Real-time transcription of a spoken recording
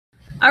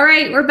All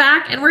right, we're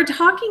back and we're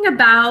talking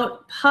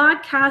about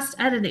podcast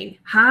editing.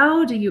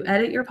 How do you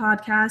edit your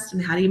podcast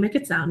and how do you make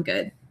it sound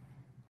good?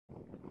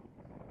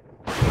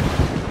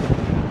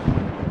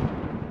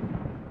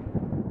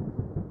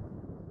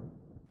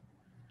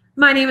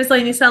 My name is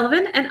Lanny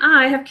Sullivan and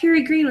I have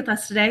Carey Green with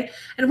us today,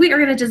 and we are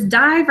going to just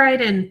dive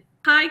right in.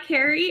 Hi,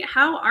 Carey.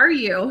 How are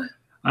you?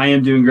 I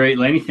am doing great,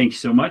 Lanny. Thank you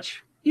so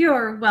much.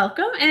 You're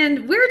welcome.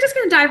 And we're just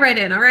going to dive right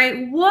in. All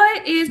right.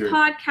 What is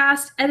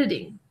podcast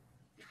editing?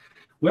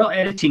 Well,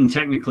 editing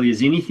technically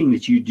is anything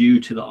that you do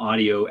to the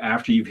audio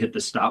after you've hit the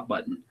stop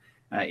button.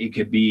 It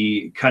could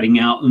be cutting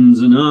out ums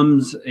and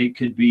ums. It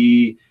could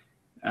be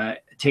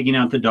taking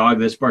out the dog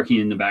that's barking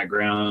in the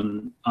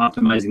background,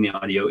 optimizing the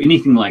audio,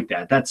 anything like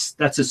that.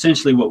 That's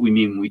essentially what we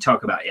mean when we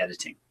talk about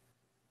editing.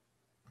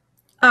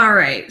 All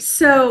right.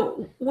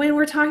 So when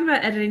we're talking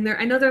about editing there,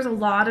 I know there's a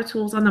lot of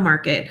tools on the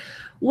market.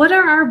 What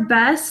are our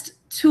best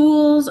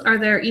tools? Are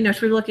there,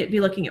 should we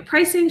be looking at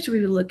pricing? Should we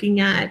be looking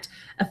at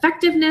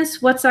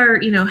effectiveness? What's our,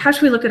 how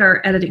should we look at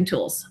our editing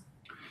tools?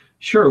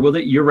 Sure. Well,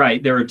 you're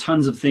right. There are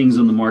tons of things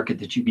on the market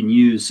that you can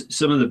use.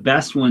 Some of the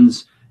best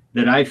ones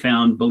that I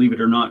found, believe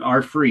it or not,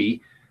 are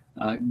free.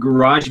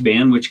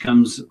 Garageband, which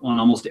comes on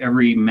almost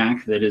every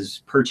Mac that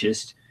is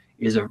purchased,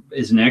 is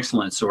an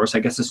excellent source. I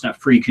guess it's not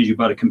free because you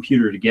bought a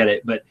computer to get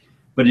it, but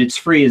it's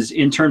free as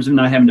in terms of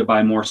not having to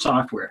buy more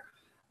software.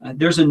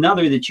 There's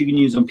another that you can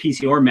use on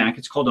PC or Mac.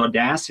 It's called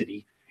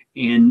Audacity.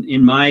 And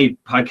in my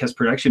podcast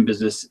production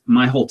business,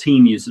 my whole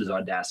team uses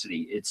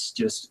Audacity. It's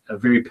just a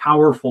very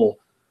powerful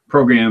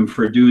program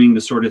for doing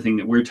the sort of thing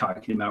that we're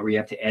talking about, where you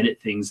have to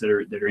edit things that are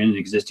in an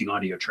existing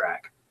audio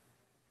track.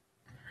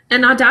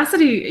 And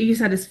Audacity, you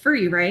said, is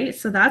free, right?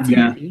 So that's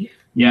handy.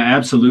 Yeah,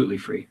 absolutely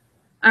free.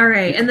 All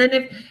right. And then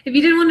if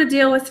you didn't want to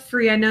deal with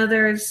free, I know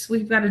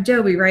we've got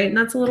Adobe, right? And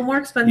that's a little more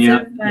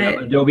expensive. Yeah,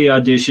 Adobe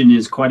Audition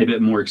is quite a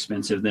bit more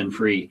expensive than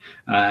free.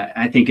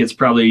 I think it's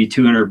probably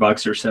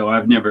 $200 or so.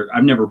 I've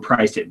never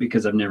priced it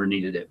because I've never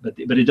needed it. But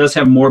it does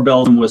have more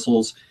bells and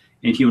whistles.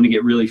 And if you want to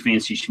get really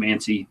fancy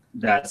schmancy,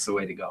 that's the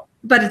way to go.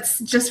 But it's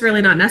just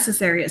really not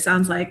necessary, it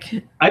sounds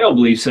like. I don't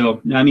believe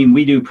so. I mean,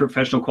 we do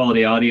professional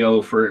quality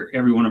audio for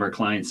every one of our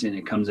clients, and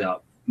it comes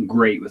out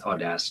great with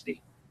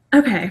Audacity.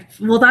 Okay,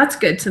 well, that's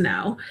good to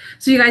know.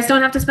 So you guys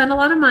don't have to spend a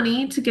lot of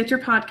money to get your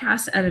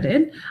podcast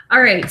edited.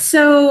 All right,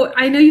 so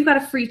I know you've got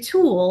a free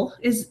tool.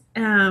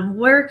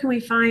 Where can we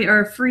find, or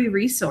a free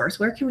resource?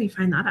 Where can we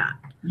find that at?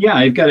 Yeah,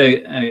 I've got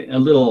a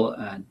little,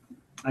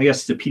 I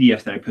guess, the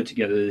PDF that I put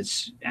together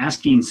that's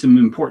asking some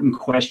important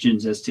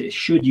questions as to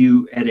should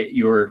you edit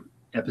your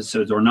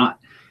episodes or not.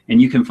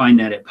 And you can find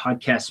that at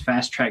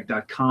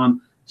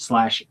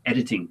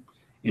podcastfasttrack.com/editing,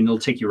 and it'll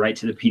take you right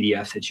to the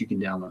PDF that you can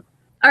download.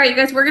 All right, you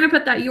guys, we're going to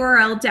put that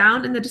URL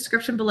down in the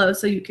description below,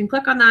 so you can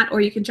click on that,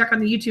 or you can check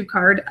on the YouTube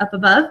card up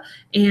above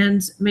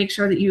and make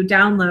sure that you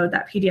download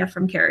that PDF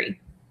from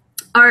Carey.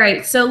 All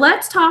right, so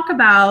let's talk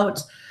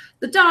about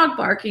the dog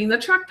barking, the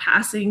truck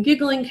passing,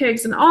 giggling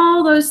kids, and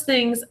all those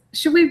things.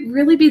 Should we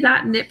really be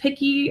that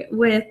nitpicky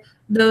with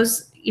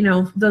those,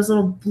 those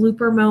little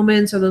blooper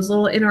moments or those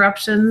little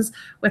interruptions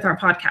with our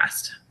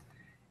podcast?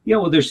 Yeah,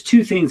 well, there's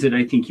two things that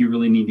I think you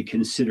really need to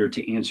consider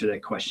to answer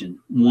that question.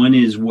 One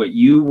is what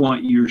you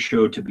want your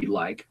show to be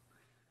like.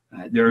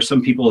 There are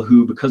some people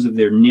who, because of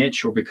their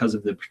niche or because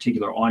of the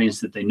particular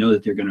audience that they know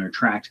that they're going to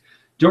attract,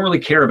 don't really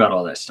care about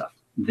all that stuff.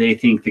 They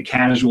think the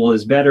casual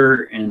is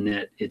better and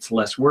that it's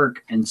less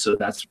work, and so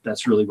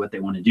that's really what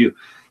they want to do.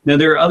 Now,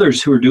 there are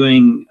others who are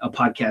doing a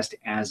podcast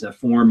as a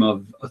form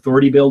of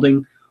authority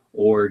building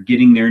or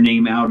getting their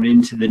name out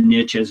into the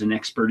niche as an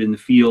expert in the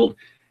field,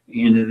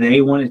 and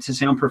they want it to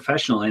sound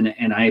professional,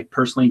 and I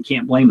personally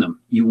can't blame them.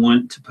 You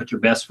want to put your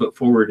best foot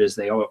forward, as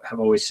they have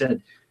always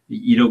said.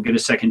 You don't get a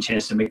second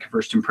chance to make a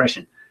first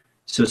impression.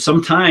 So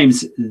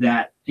sometimes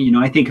that,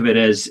 I think of it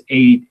as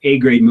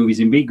A-grade movies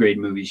and B-grade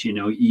movies.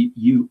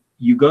 You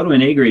go to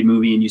an A-grade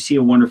movie and you see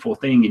a wonderful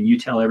thing and you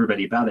tell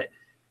everybody about it.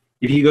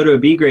 If you go to a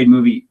B-grade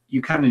movie,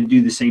 you kind of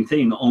do the same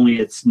thing, only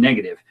it's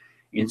negative.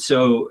 And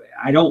so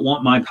I don't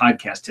want my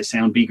podcast to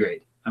sound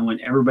B-grade. I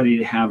want everybody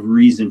to have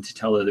reason to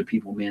tell other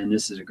people, man,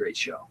 this is a great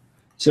show.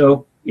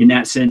 So in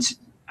that sense,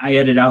 I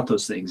edit out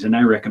those things, and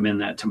I recommend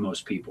that to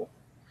most people.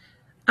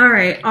 All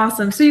right,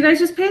 awesome. So you guys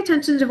just pay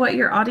attention to what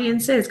your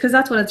audience is, because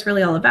that's what it's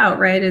really all about,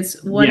 right? Is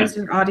what is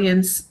your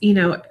audience,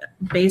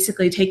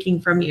 basically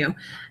taking from you,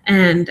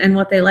 and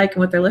what they like and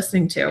what they're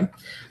listening to.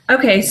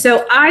 Okay,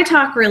 so I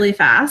talk really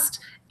fast,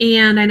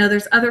 and I know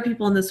there's other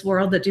people in this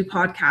world that do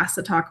podcasts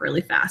that talk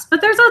really fast, but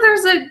there's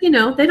others that,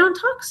 they don't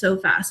talk so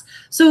fast.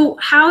 So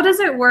how does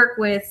it work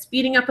with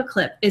speeding up a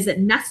clip? Is it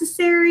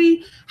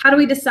necessary? How do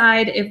we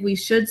decide if we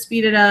should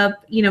speed it up?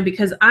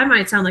 Because I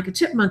might sound like a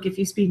chipmunk if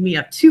you speed me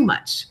up too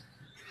much.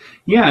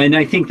 Yeah, and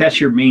I think that's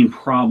your main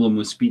problem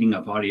with speeding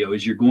up audio,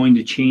 is you're going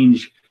to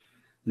change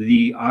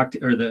the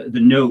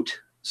note,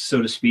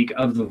 so to speak,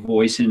 of the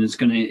voice, and it's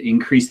going to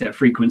increase that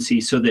frequency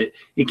so that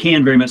it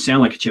can very much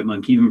sound like a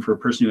chipmunk, even for a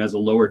person who has a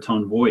lower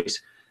tone voice.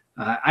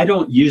 I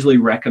don't usually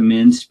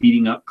recommend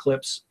speeding up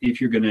clips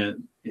if you're going to,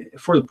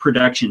 for the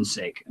production's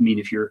sake. I mean,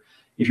 if you're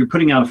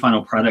putting out a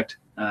final product,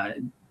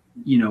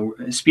 you know,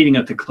 speeding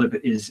up the clip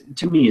is,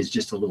 to me, is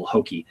just a little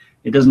hokey.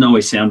 It doesn't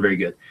always sound very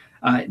good.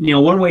 You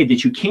know, one way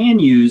that you can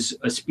use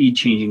a speed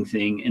changing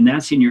thing, and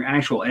that's in your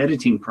actual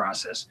editing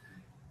process,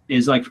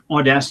 is like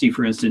Audacity,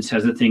 for instance,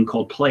 has a thing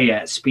called play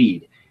at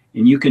speed.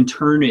 And you can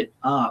turn it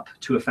up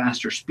to a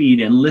faster speed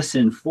and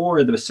listen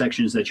for the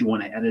sections that you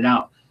want to edit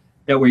out.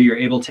 That way you're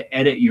able to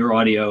edit your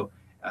audio,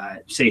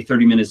 say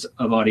 30 minutes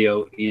of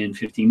audio in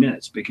 15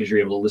 minutes, because you're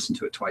able to listen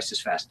to it twice as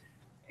fast.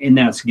 And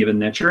that's given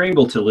that you're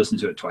able to listen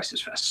to it twice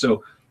as fast.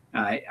 So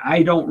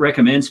I don't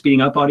recommend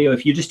speeding up audio.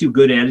 If you just do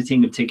good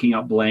editing of taking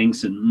out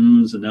blanks and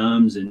ums and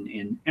ums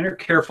and are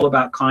careful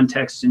about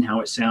context and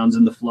how it sounds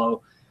in the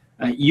flow,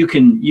 you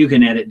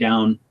can edit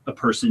down a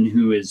person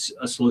who is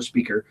a slow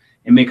speaker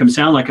and make them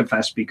sound like a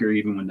fast speaker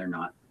even when they're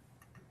not.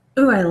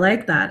 Oh, I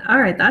like that. All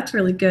right, that's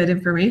really good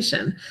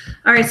information.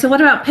 All right, so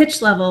what about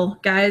pitch level,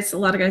 guys? A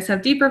lot of guys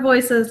have deeper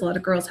voices. A lot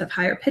of girls have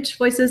higher pitched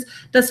voices.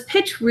 Does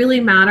pitch really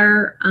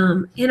matter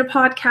in a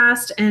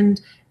podcast?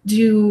 And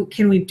do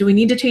we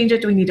need to change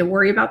it? Do we need to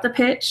worry about the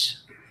pitch?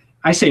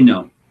 I say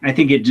no. I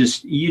think you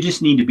just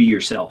need to be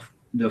yourself.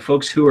 The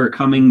folks who are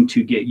coming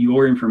to get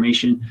your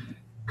information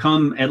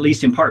come at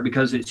least in part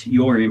because it's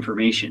your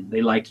information.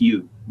 They like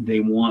you. They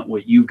want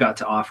what you've got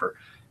to offer.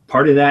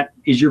 Part of that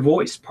is your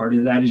voice. Part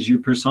of that is your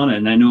persona.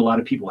 And I know a lot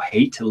of people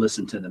hate to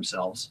listen to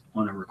themselves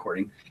on a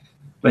recording,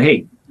 but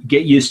hey,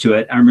 get used to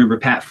it. I remember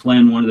Pat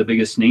Flynn, one of the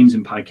biggest names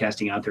in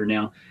podcasting out there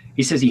now.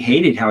 He says he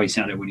hated how he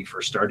sounded when he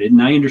first started.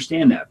 And I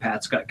understand that.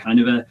 Pat's got kind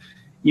of a,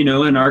 you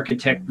know, an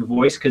architect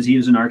voice because he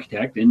was an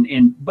architect.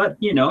 But,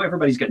 you know,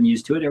 everybody's gotten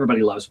used to it.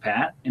 Everybody loves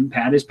Pat, and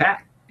Pat is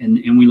Pat,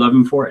 and we love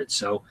him for it.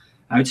 So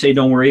I would say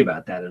don't worry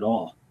about that at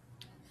all.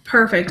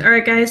 Perfect. All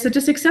right, guys. So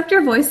just accept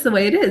your voice the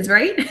way it is,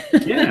 right?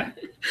 Yeah.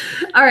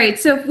 All right.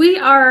 So if we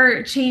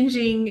are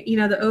changing, you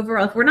know, the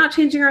overall, if we're not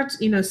changing our,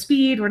 you know,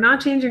 speed, we're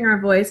not changing our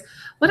voice,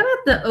 what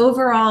about the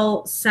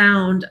overall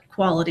sound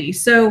quality?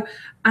 So,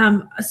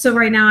 so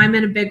right now I'm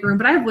in a big room,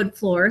 but I have wood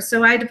floors.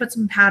 So I had to put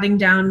some padding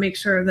down, make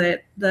sure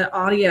that the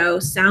audio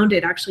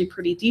sounded actually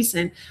pretty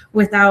decent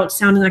without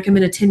sounding like I'm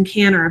in a tin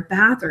can or a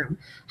bathroom.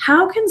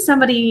 How can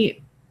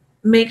somebody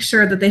make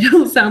sure that they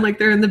don't sound like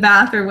they're in the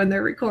bathroom when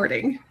they're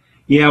recording?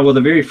 Yeah, well,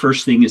 the very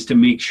first thing is to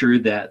make sure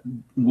that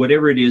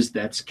whatever it is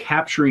that's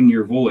capturing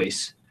your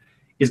voice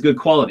is good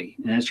quality,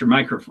 and that's your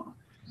microphone.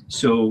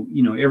 So,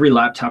 you know, every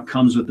laptop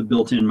comes with a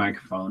built-in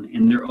microphone,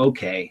 and they're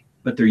okay,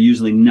 but they're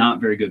usually not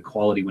very good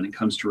quality when it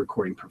comes to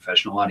recording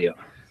professional audio.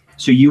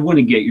 So you want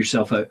to get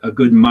yourself a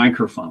good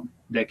microphone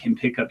that can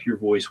pick up your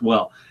voice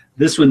well.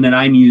 This one that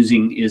I'm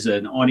using is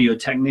an Audio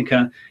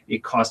Technica.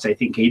 It costs, I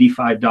think,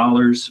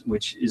 $85,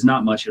 which is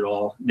not much at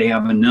all. They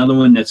have another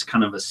one that's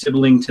kind of a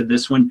sibling to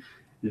this one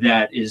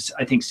that is,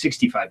 I think,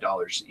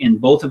 $65.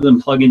 And both of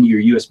them plug into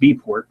your USB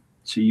port.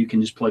 So you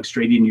can just plug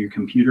straight into your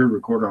computer,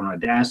 record on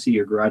Audacity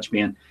or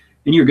GarageBand,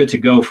 and you're good to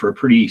go for a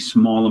pretty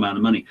small amount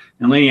of money.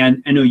 And Lanny,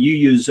 I know you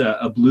use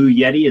a Blue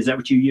Yeti. Is that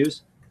what you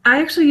use?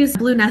 I actually use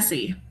Blue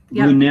Nessie.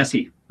 Yep. Blue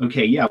Nessie.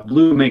 Okay, yeah.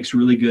 Blue makes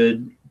really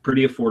good,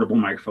 pretty affordable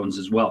microphones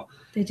as well.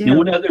 They do. And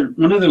one other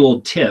little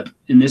tip,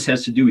 and this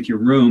has to do with your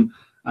room.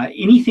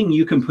 Anything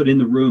you can put in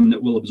the room that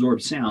will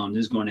absorb sound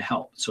is going to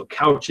help. So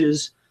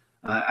couches.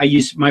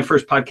 My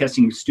first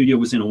podcasting studio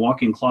was in a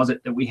walk-in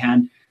closet that we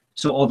had.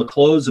 So all the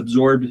clothes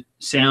absorbed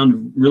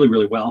sound really,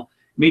 really well.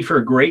 Made for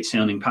a great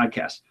sounding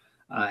podcast.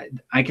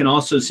 I can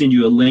also send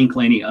you a link,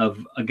 Lanny,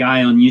 of a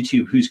guy on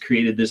YouTube who's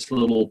created this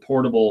little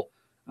portable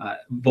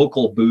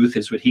vocal booth,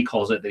 is what he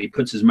calls it, that he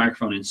puts his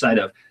microphone inside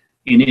of.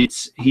 And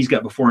he's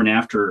got before and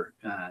after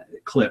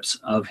clips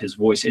of his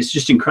voice. It's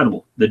just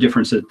incredible, the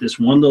difference that this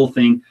one little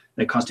thing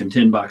that cost him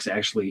 $10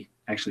 actually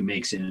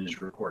makes in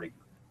his recording.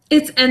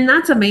 And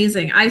that's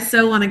amazing. I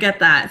so want to get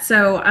that.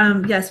 So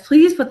yes,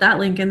 please put that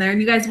link in there, and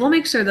you guys will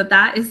make sure that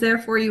that is there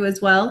for you as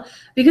well,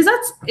 because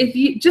that's, if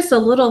you just a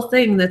little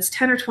thing that's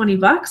 10 or 20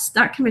 bucks,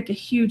 that can make a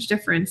huge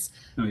difference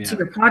to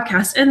your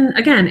podcast. And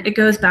again, it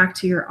goes back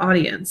to your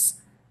audience.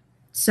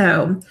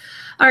 So,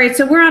 all right,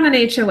 so we're on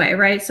an HOA,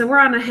 right? So we're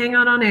on a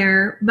Hangout on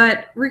Air,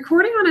 but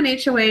recording on an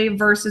HOA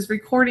versus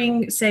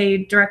recording,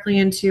 say, directly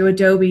into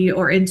Adobe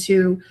or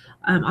into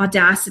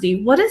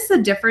Audacity, what is the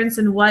difference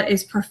and what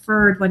is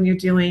preferred when you're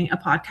doing a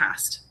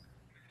podcast?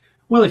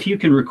 Well, if you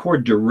can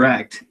record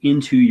direct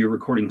into your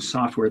recording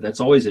software, that's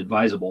always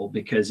advisable,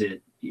 because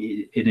it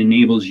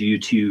enables you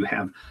to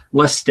have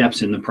less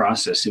steps in the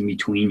process in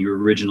between your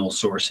original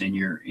source and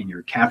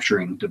your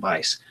capturing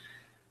device.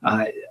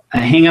 A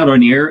Hangout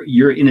on Air,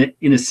 you're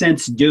in a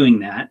sense doing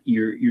that.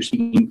 You're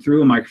speaking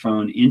through a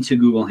microphone into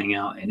Google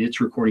Hangout, and it's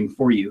recording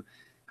for you.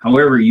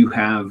 However, you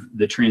have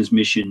the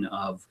transmission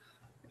of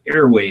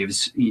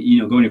airwaves,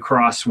 going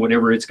across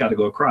whatever it's got to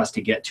go across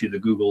to get to the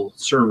Google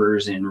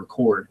servers and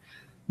record.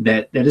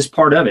 That is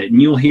part of it,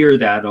 and you'll hear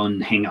that on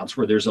Hangouts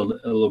where there's a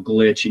little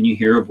glitch and you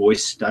hear a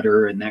voice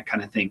stutter and that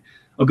kind of thing.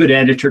 A good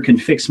editor can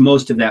fix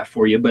most of that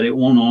for you, but it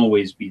won't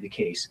always be the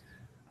case.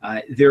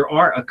 There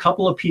are a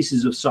couple of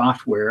pieces of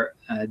software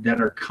that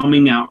are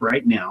coming out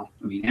right now.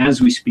 I mean, as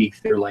we speak,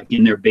 they're like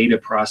in their beta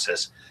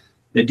process,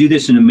 that do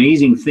this an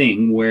amazing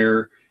thing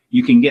where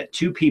You can get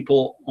two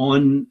people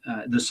on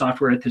the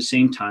software at the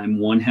same time.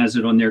 One has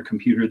it on their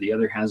computer, the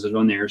other has it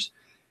on theirs.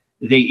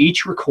 They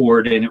each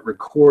record, and it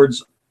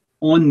records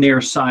on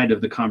their side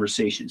of the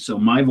conversation. So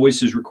my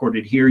voice is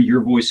recorded here,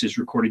 your voice is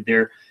recorded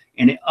there,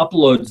 and it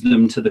uploads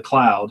them to the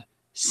cloud,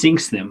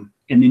 syncs them,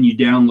 and then you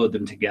download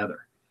them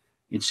together.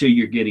 And so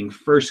you're getting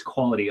first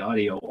quality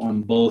audio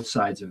on both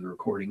sides of the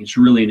recording. It's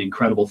really an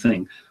incredible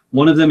thing.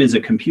 One of them is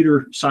a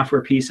computer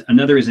software piece.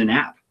 Another is an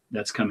app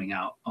that's coming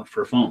out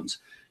for phones.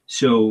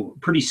 So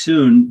pretty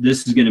soon,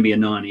 this is going to be a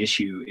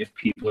non-issue if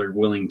people are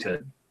willing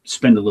to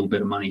spend a little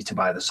bit of money to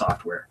buy the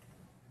software.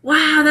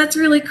 Wow, that's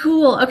really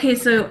cool. Okay,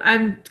 so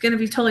I'm going to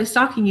be totally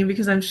stalking you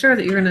because I'm sure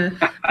that you're going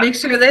to make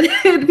sure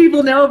that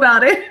people know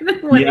about it.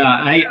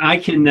 Yeah,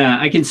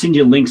 I can send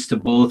you links to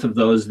both of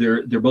those.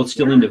 They're both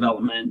still in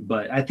development,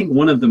 but I think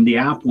one of them, the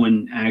app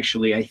one,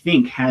 actually, I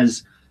think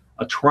has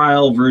a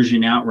trial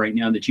version out right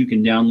now that you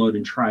can download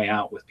and try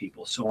out with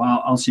people. So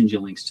I'll send you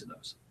links to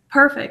those.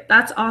 Perfect.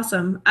 That's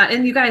awesome.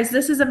 And you guys,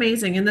 this is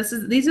amazing. And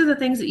these are the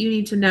things that you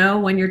need to know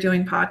when you're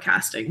doing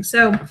podcasting.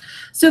 So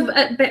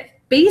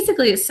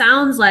basically, it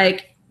sounds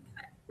like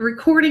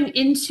recording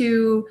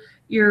into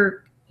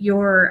your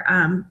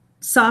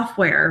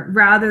software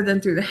rather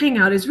than through the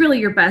Hangout is really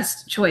your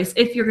best choice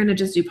if you're going to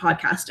just do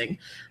podcasting.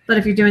 But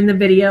if you're doing the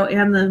video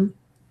and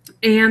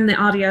the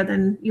audio,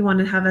 then you want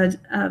to have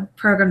a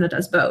program that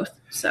does both.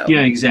 So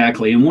yeah,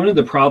 exactly. And one of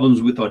the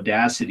problems with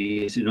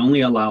Audacity is it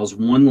only allows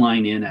one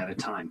line in at a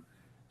time.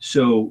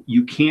 So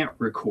you can't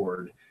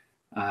record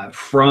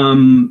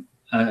from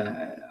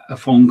a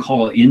phone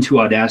call into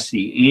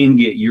Audacity and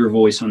get your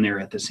voice on there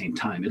at the same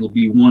time. It'll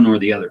be one or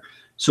the other.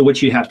 So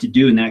what you have to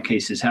do in that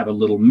case is have a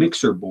little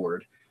mixer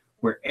board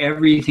where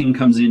everything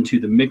comes into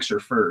the mixer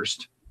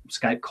first.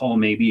 Skype call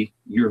maybe,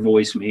 your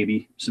voice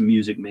maybe, some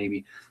music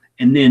maybe.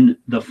 And then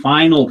the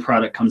final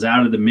product comes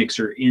out of the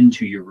mixer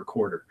into your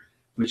recorder,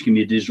 which can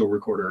be a digital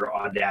recorder or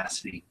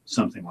Audacity,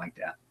 something like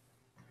that.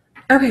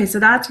 Okay, so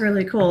that's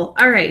really cool.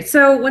 All right,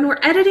 so when we're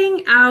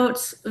editing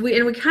out,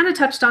 we kind of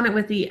touched on it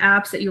with the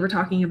apps that you were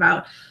talking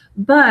about,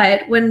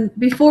 but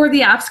before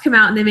the apps come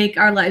out and they make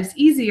our lives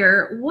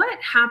easier, what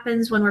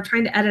happens when we're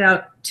trying to edit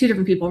out two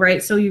different people,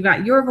 right? So you've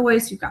got your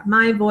voice, you've got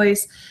my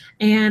voice,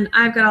 and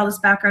I've got all this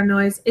background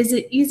noise. Is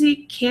it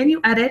easy? Can you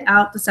edit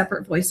out the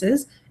separate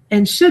voices?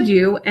 And should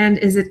you? And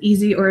is it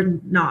easy or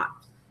not?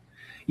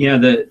 Yeah,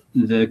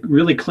 the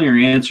really clear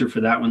answer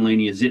for that one,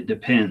 Laney, is it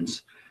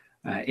depends.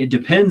 It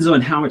depends on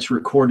how it's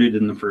recorded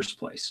in the first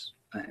place.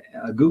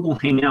 A Google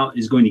Hangout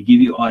is going to give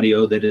you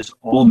audio that is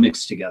all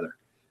mixed together.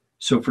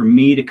 So for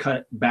me to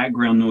cut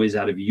background noise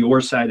out of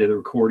your side of the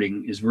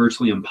recording is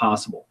virtually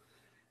impossible.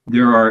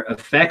 There are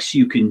effects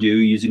you can do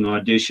using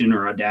Audition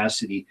or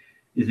Audacity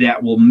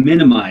that will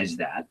minimize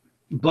that,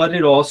 but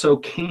it also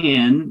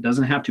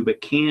doesn't have to,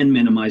 but can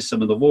minimize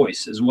some of the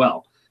voice as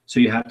well. So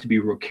you have to be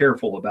real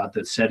careful about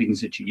the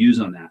settings that you use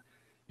on that.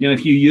 You know,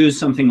 if you use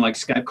something like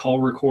Skype call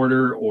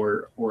recorder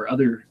or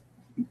other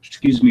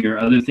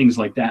things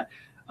like that,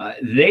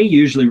 they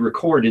usually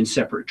record in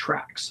separate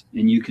tracks,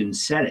 and you can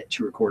set it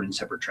to record in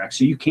separate tracks.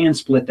 So you can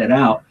split that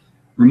out,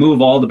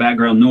 remove all the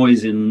background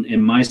noise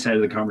in my side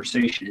of the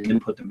conversation, and then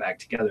put them back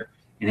together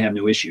and have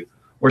no issue.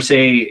 Or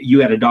say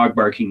you had a dog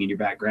barking in your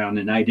background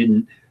and I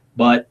didn't,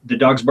 but the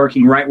dog's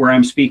barking right where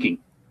I'm speaking.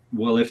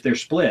 Well, if they're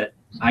split,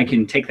 I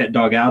can take that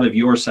dog out of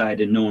your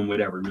side and no one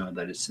would ever know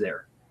that it's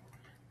there.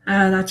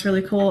 That's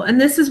really cool.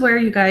 And this is where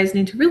you guys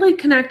need to really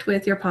connect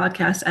with your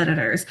podcast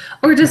editors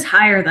or just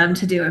hire them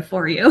to do it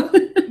for you.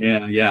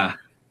 Yeah.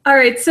 All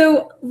right.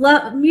 So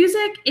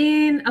music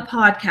in a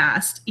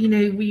podcast, you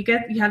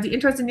have the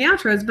intros and the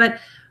outros, but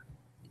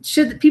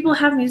should people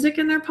have music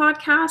in their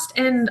podcast?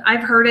 And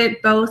I've heard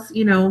it both,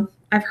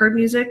 I've heard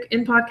music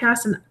in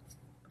podcasts, and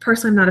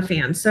personally I'm not a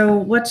fan. So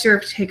what's your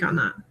take on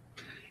that?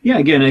 Yeah,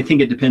 again, I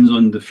think it depends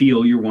on the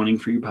feel you're wanting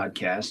for your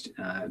podcast.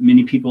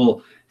 Many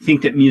people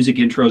think that music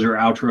intros or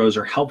outros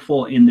are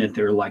helpful in that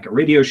they're like a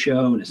radio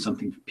show and it's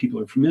something people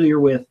are familiar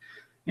with.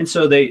 And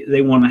so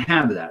they want to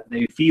have that.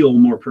 They feel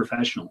more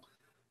professional.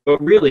 But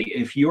really,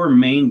 if your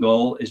main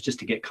goal is just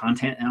to get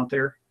content out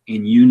there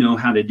and you know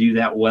how to do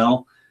that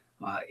well,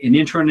 an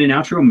intro and an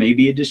outro may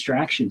be a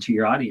distraction to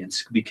your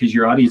audience, because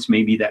your audience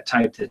may be that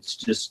type that's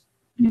just,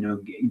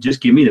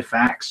 just give me the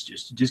facts,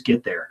 just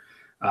get there.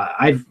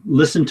 I've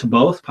listened to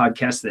both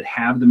podcasts that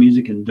have the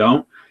music and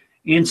don't.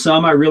 And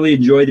some I really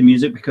enjoy the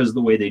music because of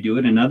the way they do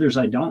it, and others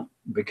I don't,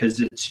 because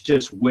it's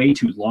just way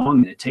too long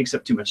and it takes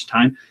up too much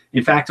time.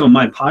 In fact, on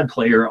my pod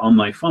player on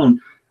my phone,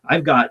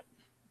 I've got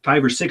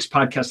 5 or 6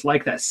 podcasts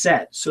like that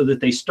set so that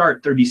they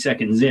start 30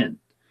 seconds in.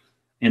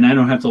 And I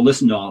don't have to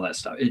listen to all that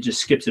stuff. It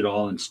just skips it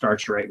all and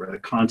starts right where the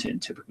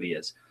content typically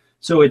is.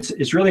 So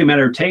it's really a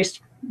matter of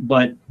taste.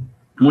 But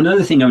one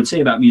other thing I would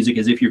say about music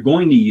is if you're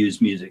going to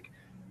use music,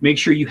 make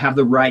sure you have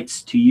the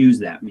rights to use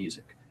that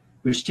music,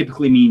 which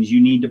typically means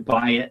you need to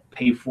buy it,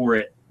 pay for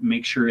it,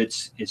 make sure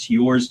it's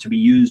yours to be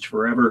used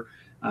forever.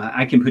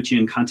 I can put you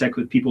in contact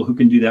with people who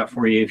can do that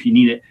for you if you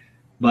need it.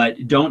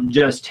 But don't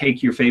just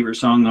take your favorite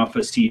song off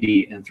a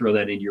CD and throw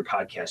that into your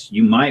podcast.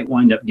 You might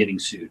wind up getting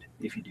sued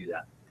if you do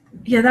that.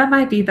 Yeah, that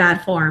might be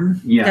bad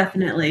form. Yeah.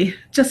 Definitely.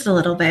 Just a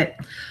little bit.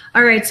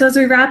 All right. So as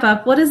we wrap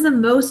up, what is the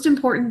most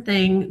important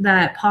thing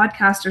that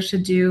podcasters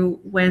should do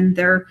when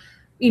they're,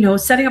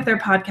 setting up their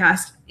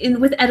podcast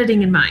with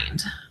editing in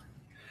mind?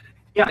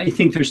 Yeah, I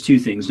think there's two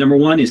things. Number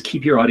one is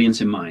keep your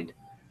audience in mind.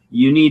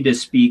 You need to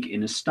speak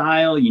in a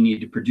style, you need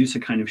to produce a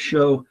kind of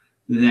show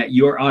that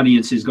your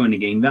audience is going to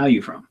gain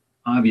value from,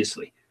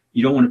 obviously.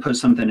 You don't want to put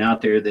something out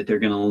there that they're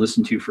going to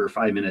listen to for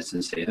 5 minutes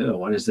and say, oh,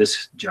 what is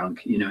this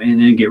junk? And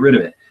then get rid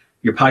of it.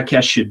 Your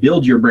podcast should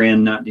build your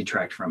brand, not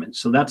detract from it.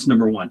 So that's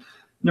number one.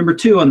 Number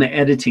two, on the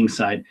editing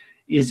side,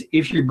 is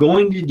if you're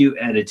going to do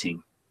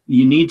editing,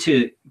 you need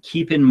to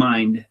keep in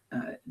mind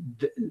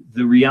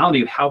the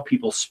reality of how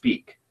people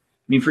speak.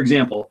 I mean, for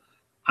example,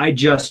 I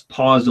just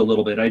paused a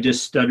little bit. I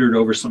just stuttered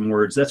over some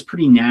words. That's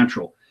pretty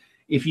natural.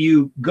 If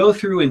you go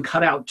through and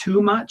cut out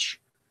too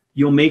much,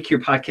 you'll make your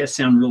podcast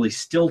sound really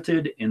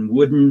stilted and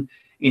wooden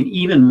and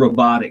even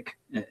robotic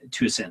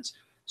to a sense.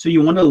 So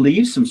you want to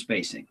leave some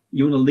spacing.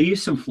 You want to leave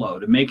some flow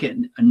to make it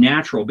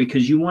natural,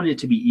 because you want it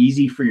to be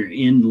easy for your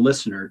end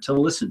listener to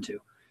listen to.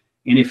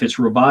 And if it's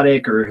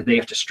robotic or they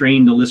have to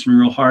strain to listen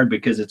real hard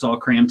because it's all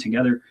crammed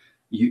together,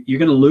 you're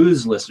going to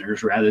lose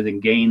listeners rather than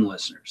gain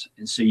listeners.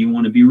 And so you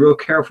want to be real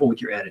careful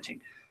with your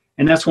editing.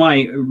 And that's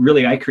why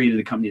really I created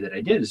the company that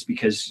I did, is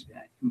because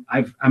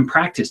I'm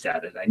practiced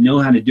at it. I know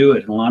how to do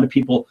it. And a lot of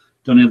people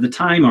don't have the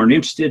time, aren't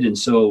interested. And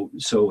so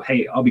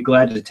hey, I'll be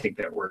glad to take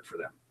that work for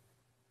them.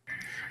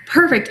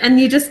 Perfect. And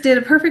you just did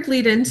a perfect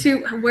lead into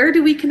where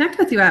do we connect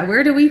with you at?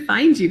 Where do we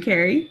find you,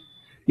 Carey?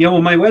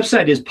 Well, my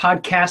website is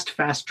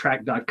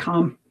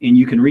podcastfasttrack.com, and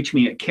you can reach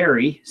me at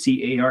Carey,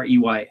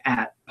 Carey,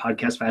 at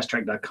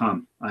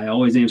podcastfasttrack.com. I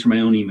always answer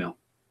my own email.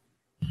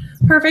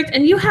 Perfect.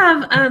 And you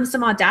have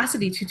some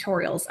Audacity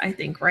tutorials, I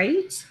think,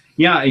 right?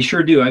 Yeah, I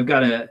sure do. I've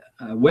got a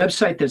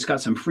website that's got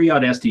some free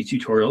Audacity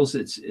tutorials.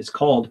 It's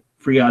called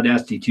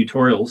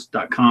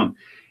freeaudacitytutorials.com.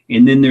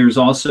 And then there's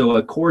also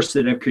a course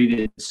that I've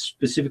created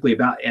specifically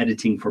about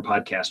editing for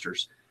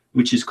podcasters,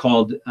 which is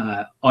called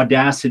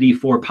Audacity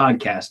for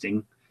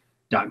Podcasting.com.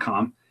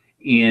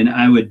 And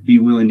I would be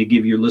willing to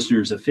give your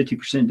listeners a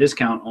 50%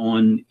 discount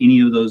on any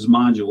of those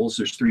modules.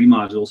 There's 3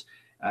 modules.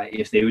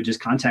 If they would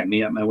just contact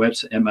me at my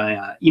website, at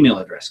my email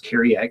address,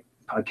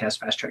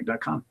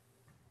 Carey@podcastfasttrack.com.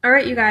 All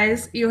right, you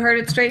guys, you heard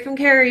it straight from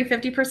Carey,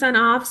 50%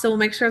 off. So we'll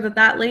make sure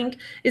that link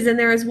is in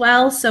there as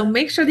well. So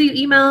make sure that you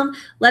email him,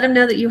 let him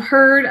know that you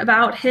heard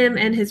about him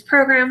and his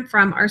program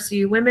from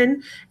RCU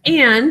Women.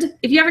 And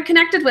if you haven't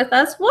connected with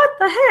us, what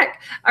the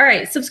heck? All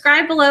right,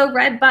 subscribe below,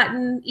 red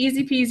button,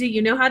 easy peasy.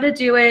 You know how to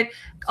do it.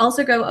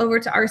 Also go over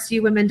to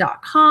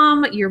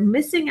rcuwomen.com. You're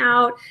missing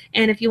out.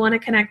 And if you want to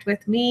connect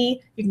with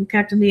me, you can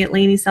connect with me at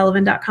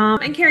lannysullivan.com.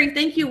 And Carey,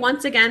 thank you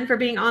once again for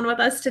being on with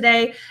us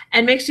today.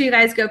 And make sure you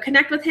guys go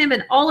connect with him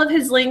and all of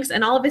his links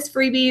and all of his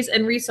freebies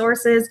and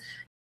resources